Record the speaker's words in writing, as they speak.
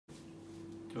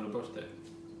On a birthday.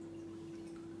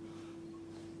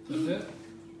 Is that it?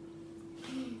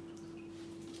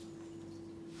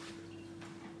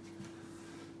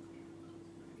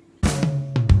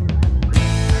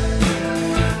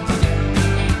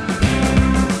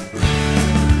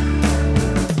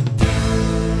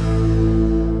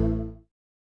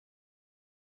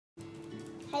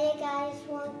 Hey guys,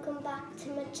 welcome back to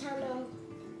my channel.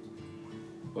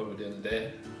 What are we doing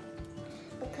today?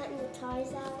 We're cutting the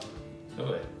toys out.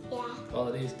 Oh, wait. Yeah, All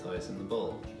of these toys in the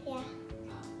bowl. yeah.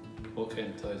 What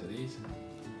kind of toys are these?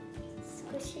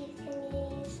 Squishy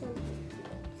thingies and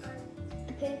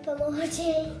a poop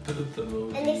emoji.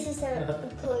 And this is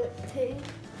a poo.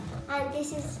 And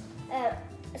this is a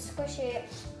squishy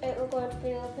that we're going to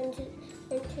be open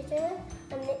into there.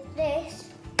 And this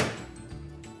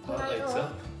That lights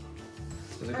up.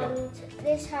 Does it go? and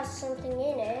this has something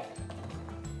in it,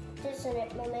 doesn't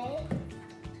it, Mummy?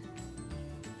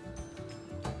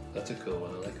 That's a cool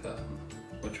one, I like that.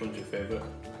 Which one's your favourite?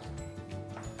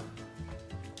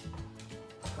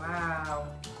 Wow.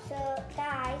 So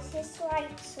guys, this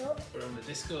lights up. We're on the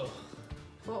disco.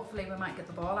 Hopefully we might get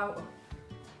the ball out.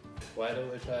 Why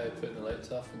don't we try putting the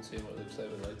lights off and seeing what it looks like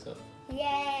with the lights off?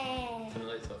 Yeah. Turn the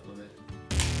lights off, Mummy.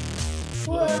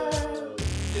 Whoa.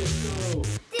 Disco!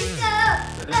 Disco!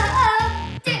 Oh,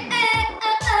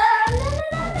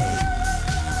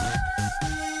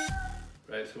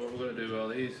 Right, so what we're going to do with all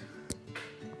these,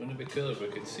 wouldn't it be cool if we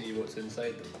could see what's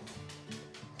inside them?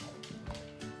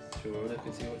 Sure, wouldn't it?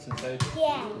 Could see what's inside?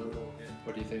 Yeah.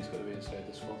 What do you think's going to be inside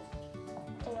this one?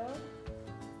 Dunno.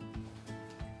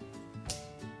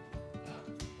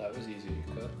 That was easy to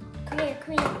cut. Come here,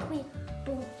 come here, come here.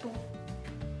 Boom, boom.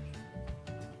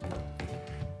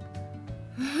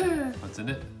 What's in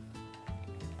it?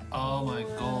 Oh my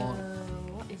god.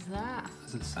 What is that?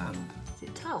 Is it sand? Is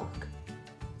it talc?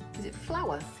 Is it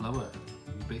flour? Flour.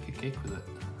 You bake a cake with it.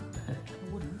 I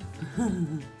wouldn't.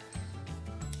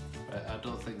 Right, I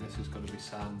don't think this is going to be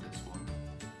sand, this one.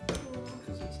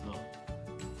 Because it's not.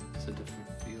 It's a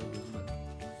different field, isn't it?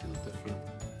 It feels different.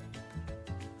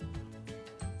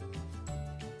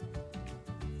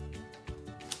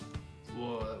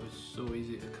 Whoa, that was so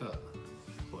easy to cut.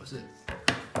 What is it?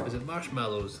 Is it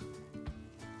marshmallows?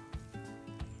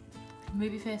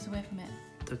 Move your face away from it.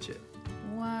 Touch it.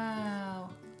 Wow.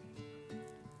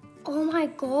 Oh my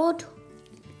god.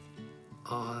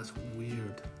 Oh, that's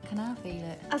weird. Can I feel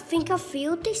it? I think I've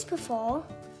felt this before.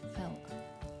 Felt.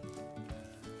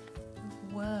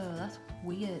 Whoa, that's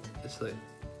weird. It's like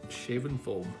shaving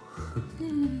foam.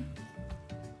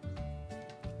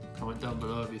 Comment down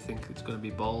below if you think it's going to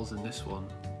be balls in this one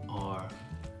or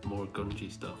more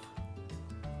grungy stuff.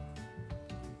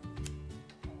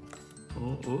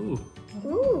 Oh, ooh.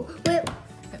 Ooh, wait.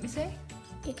 Let me see.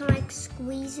 You can like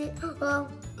squeeze it. Oh.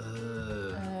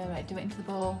 Right, do it into the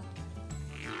bowl.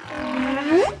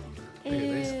 Look at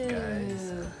this,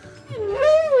 guys.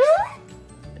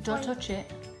 Don't touch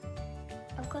it.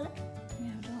 I've got it. Yeah,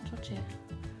 don't touch it.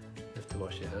 You have to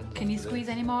wash your hands. Can you after squeeze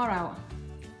this. any more out?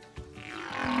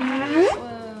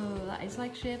 Whoa, that is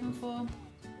like shaving foam.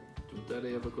 Did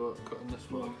Daddy ever go cutting this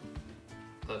one?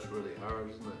 That's really hard,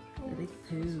 isn't it? Really It's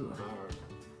poo. hard.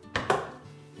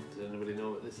 Does anybody know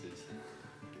what this is?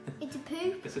 It's a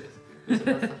poop. Is it?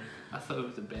 I thought it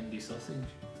was a bendy sausage.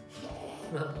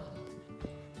 Right,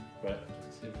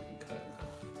 let's see if we can cut it.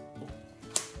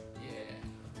 Yeah.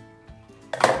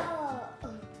 Oh.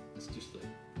 It's just like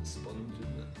a sponge,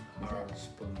 isn't it? Hard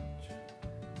sponge.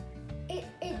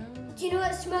 Do you know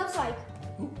what it smells like?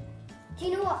 Do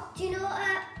you know what? Do you know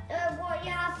what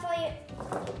you have for it?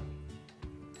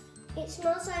 It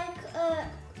smells like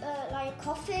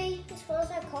coffee. It smells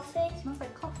like coffee. It smells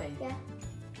like coffee. Yeah.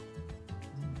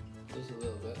 Does a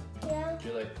little bit. Yeah. Do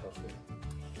you like coffee?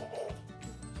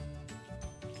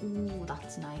 Ooh,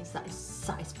 that's nice. That is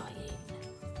satisfying.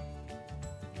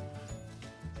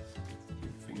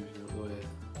 Your fingers don't go yet.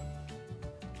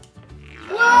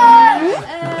 Whoa! I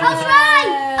was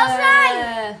right! I was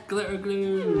right! Glitter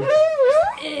glue!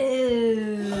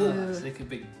 Ew. It's like a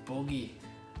big bogey.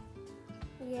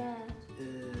 Yeah.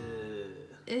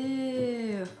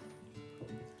 Ew.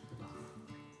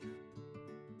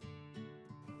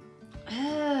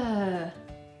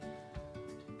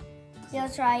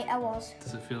 That's right, I was.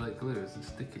 Does it feel like glue? Is it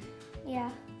sticky? Yeah.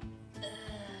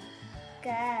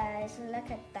 Guys, look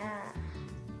at that.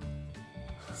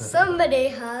 Somebody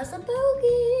has a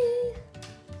bogey.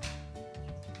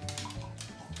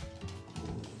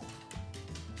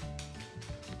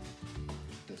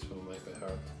 This one might be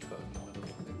hard to cut in the middle, I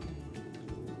think.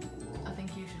 I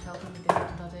think you should help him with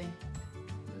this, Daddy.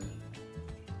 Yeah.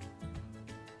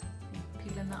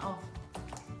 Peeling that off.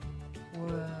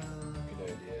 Whoa.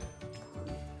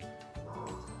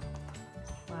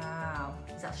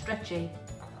 stretchy.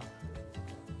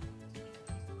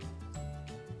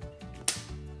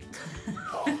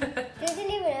 Doesn't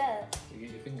even hurt. You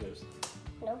get your fingers.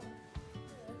 No.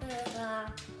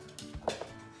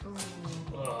 Ooh.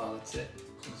 Oh, that's it.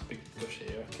 There's a big gush of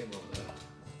air came out there.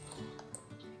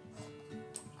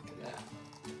 Look at that.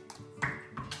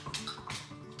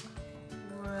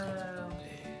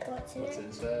 Whoa. What's in What's it?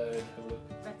 inside? Have a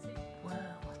look. Betsy. Whoa,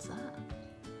 what's that?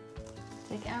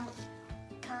 Take it out.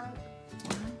 Can't.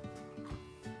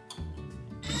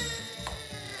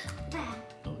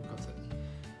 Oh, we got it.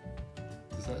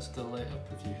 Does that still light up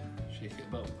if you shake it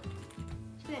about?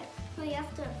 But you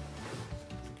have to.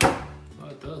 Oh,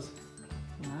 it does.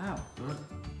 Wow. Right.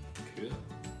 Cool.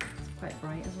 It's quite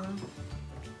bright as well.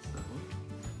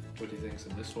 What do you think's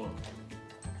in this one?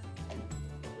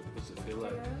 What does it feel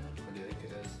like? What do you think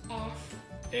it is? F.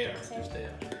 Air, just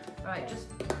air. Right, just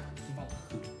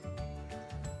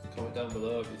Comment down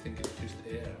below if you think it's just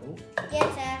air. Oh,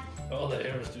 Yes, F. oh the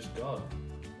air is just gone.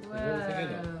 Everything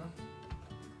in it? whoa.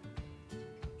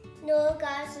 No,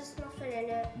 guys, there's nothing in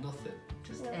it. Nothing.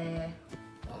 Just No. air.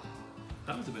 Oh,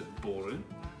 that was a bit boring.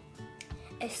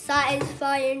 A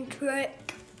satisfying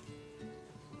trick.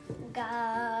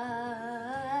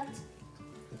 God.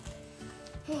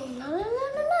 La, la, la,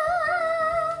 la,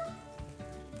 la.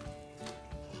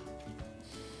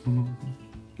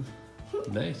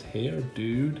 Nice hair,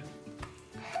 dude.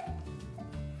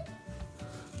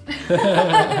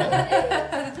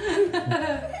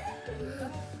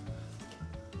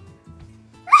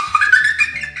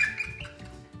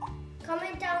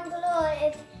 Comment down below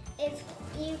if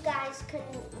you guys can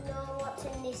know what's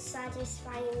in this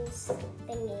satisfying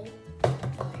thingy.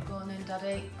 Right, go on then,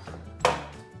 Daddy. I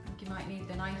think you might need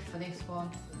the knife for this one.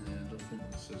 Yeah, I don't think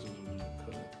the scissors will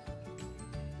cut it.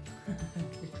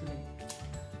 Literally.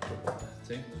 I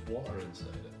think there's water inside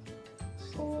it.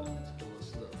 Something.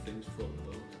 There's little things floating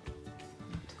about it.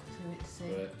 Through it to see.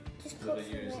 Right, Just I'm gonna put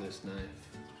some use in. this knife.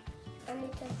 I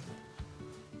need to.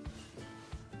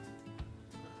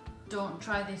 Don't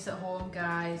try this at home,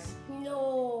 guys.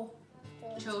 No.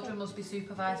 Children must be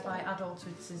supervised by adults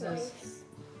with scissors. Nice.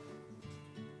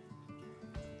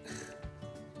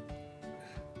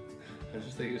 I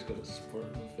just think it's got a spurt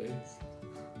in the face.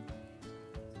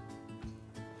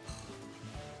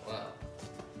 Wow.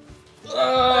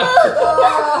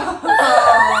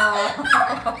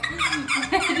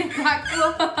 Where did that go?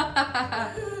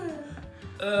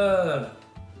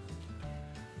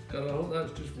 God, I hope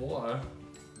that's just water.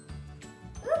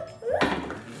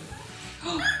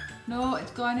 No,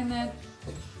 it's going in there.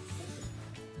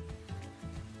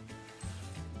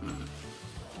 No,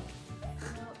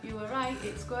 you were right,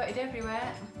 it squirted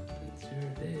everywhere. It sure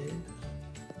did.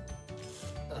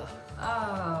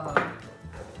 Oh.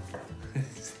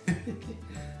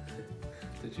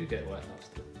 Did you get wet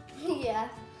last time? Yeah.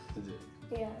 Did you?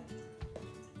 Yeah.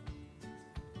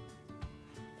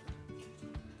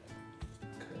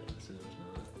 Okay, that's it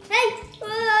now. Hey! Whoa!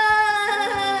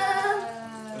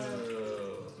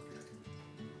 Oh.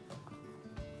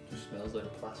 Just smells like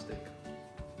plastic.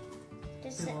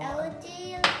 Just the LED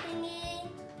thingy.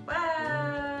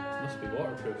 Wow. Must be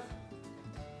waterproof.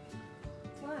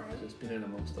 Why? Because it's been in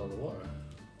amongst all the water.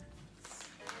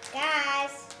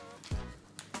 Guys.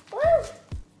 Woo!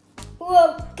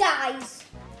 Whoa, guys.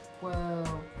 Whoa.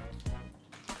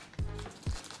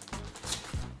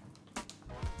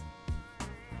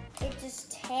 It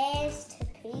just tears to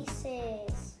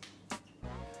pieces.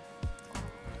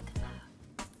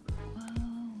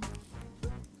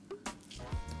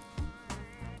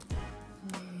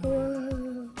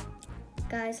 Whoa.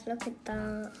 Guys, look at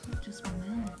that. It just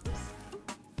melts.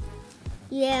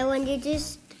 Yeah, when you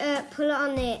just pull it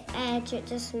on the edge, it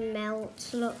just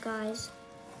melts. Look, guys.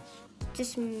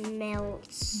 Just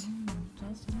melts. It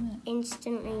does, doesn't it?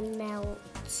 Instantly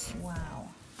melts. Wow.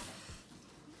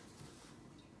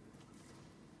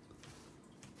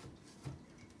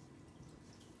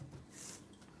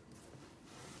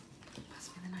 Pass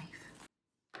me the knife.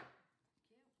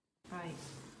 Right.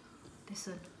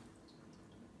 Listen.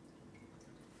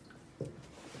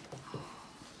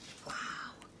 Wow.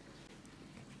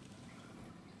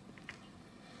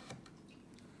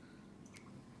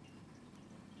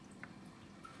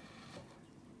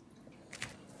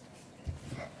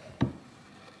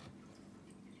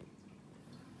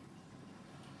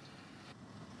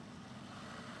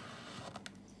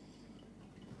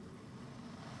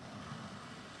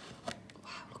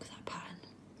 Wow, look at that pattern.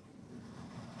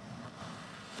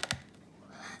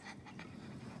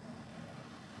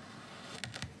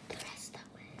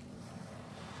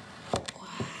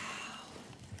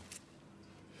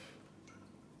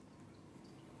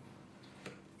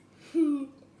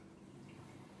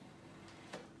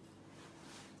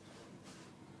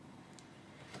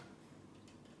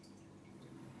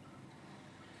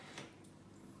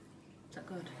 Is that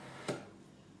good?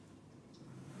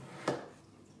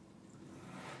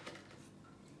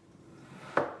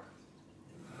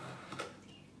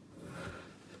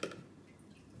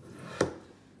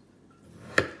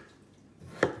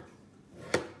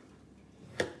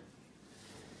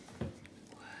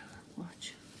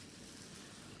 Watch.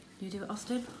 You do it,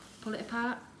 Austin. Pull it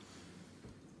apart.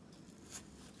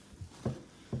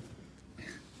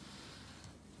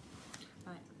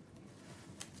 Right.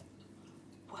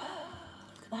 Whoa!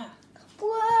 Look at that.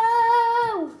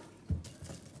 Whoa!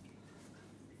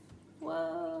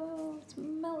 Whoa! It's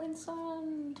melting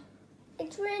sand.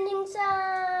 It's raining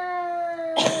sand.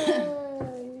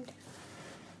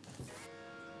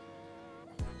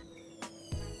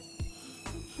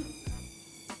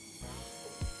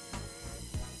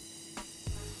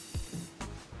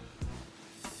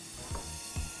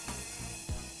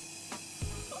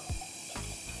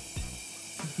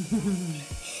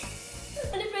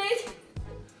 I'm afraid.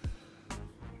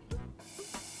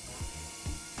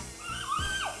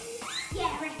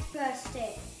 Yeah, let's burst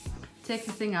it. Take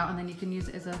the thing out and then you can use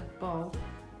it as a ball.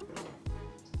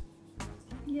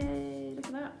 Yay, look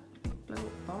at that. Big blow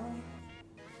up ball.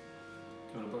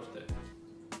 Do you want to burst it?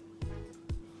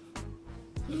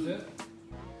 Is it?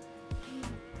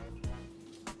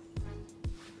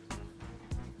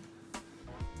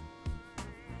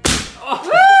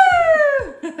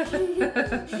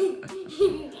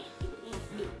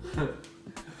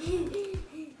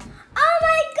 Oh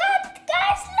my god,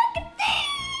 guys, look at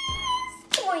this!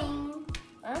 Boing.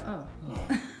 Oh.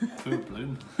 Full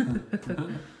bloom.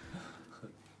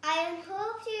 I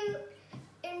hope you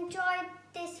enjoyed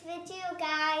this video,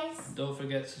 guys. Don't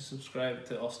forget to subscribe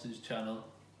to Austin's channel.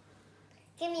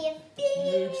 Give me a big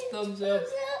Huge thumbs up.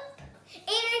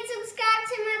 Even subscribe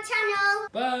to my channel.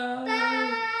 Bye. Bye.